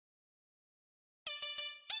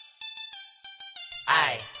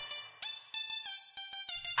Aye.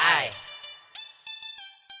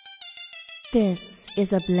 This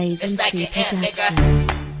is a Blazing Mackin C Ant, production.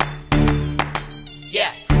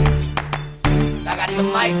 Yeah. I got the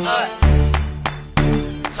mic up.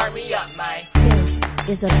 Turn me up, man. This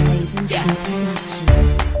is a Blazing C production.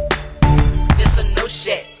 This a new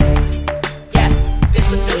shit. Yeah,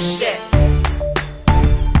 this a new shit.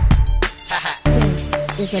 Haha.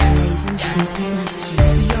 This is a Blazing C production.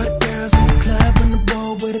 See all the girls in the club on the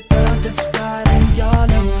road with a thug that's riding, y'all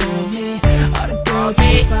up on me. All the girls in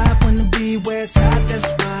the spot wanna be where's hot,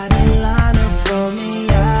 that's riding, line up for me.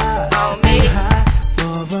 On me. Been hot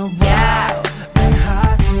for a while. Been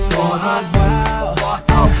hot for a while. For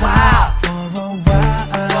a while. For a while.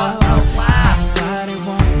 For a while. That's why they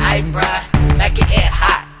want me. Aye, bruh, Mackin Ant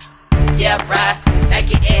hot. Yeah, bruh,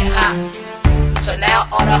 Mackin Ant hot. So now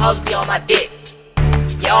all the hoes be on my dick.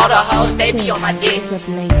 Yeah, all the hoes, they be on my dick. Cause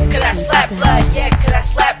I slap blood, yeah, cause I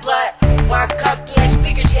slap blood. When I come through their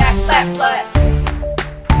speakers, yeah, I slap blood.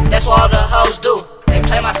 That's what all the hoes do. They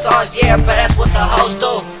play my songs, yeah, but that's what the hoes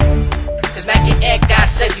do. Cause Mackin Ant got a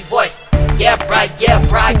sexy voice. Yeah, bruh,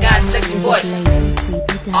 I got a sexy voice.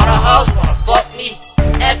 All the hoes wanna fuck me.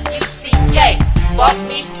 F-U-C-K, fuck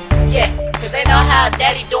me. Yeah, cause they know how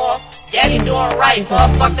daddy doin'. Daddy doing right,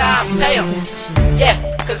 motherfucker, I pay him. Yeah,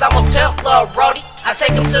 cause I'm a pimp, lil' Brody. I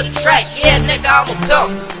take him to the track, yeah, nigga, I'm a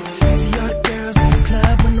pimp. See all the girls in the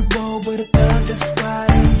club on the road with a thug that's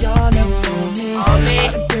riding, y'all up on me. On me.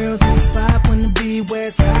 All the girls in the spot wanna be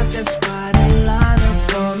where's hot, that's riding, line up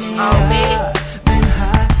for me. On me. Been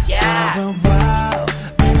hot Yeah. for a while.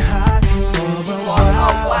 Been hot for a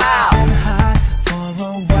while. Been hot for a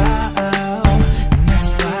while. And that's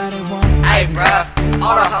why they want me. Hey, bruh,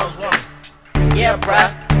 all the hoes want me. Yeah, bruh,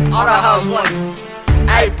 all the hoes want me.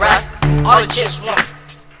 Hey, bruh, all the chicks want me.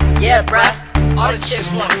 Yeah, bruh, all the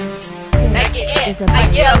chicks want me. Mackin Ant, I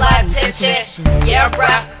get a lot of attention. Yeah,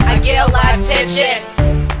 bruh, I get a lot of attention.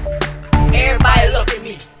 Everybody look at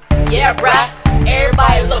me. Yeah, bruh,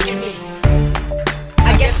 everybody look at me.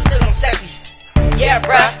 I guess it's cause I'm sexy. Yeah,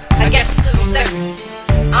 bruh, I guess it's cause I'm sexy.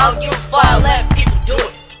 I don't give a fuck, I let people do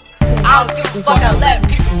it. I don't give a fuck, I let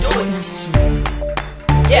people do it.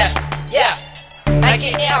 Yeah,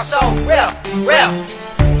 Mackin Ant, I'm so real,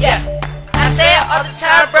 yeah. I say it all the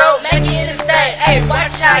time, bro, Mackin Ant this thing, hey,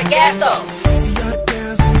 watch how I gas though. See all the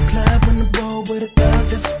girls in the club on the road with a thug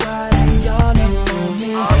that's riding, y'all up on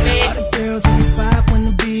me. On me. All the girls in the spot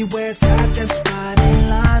wanna be where's hot, that's riding,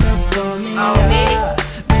 line up for me. On me.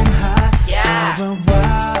 Been hot Yeah. for a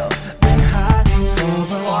while. Been hot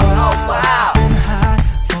for a while. Been hot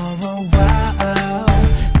for a while.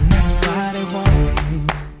 And that's why they want me.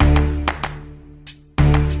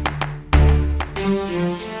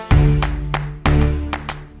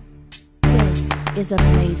 This is a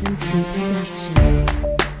Blazing C production.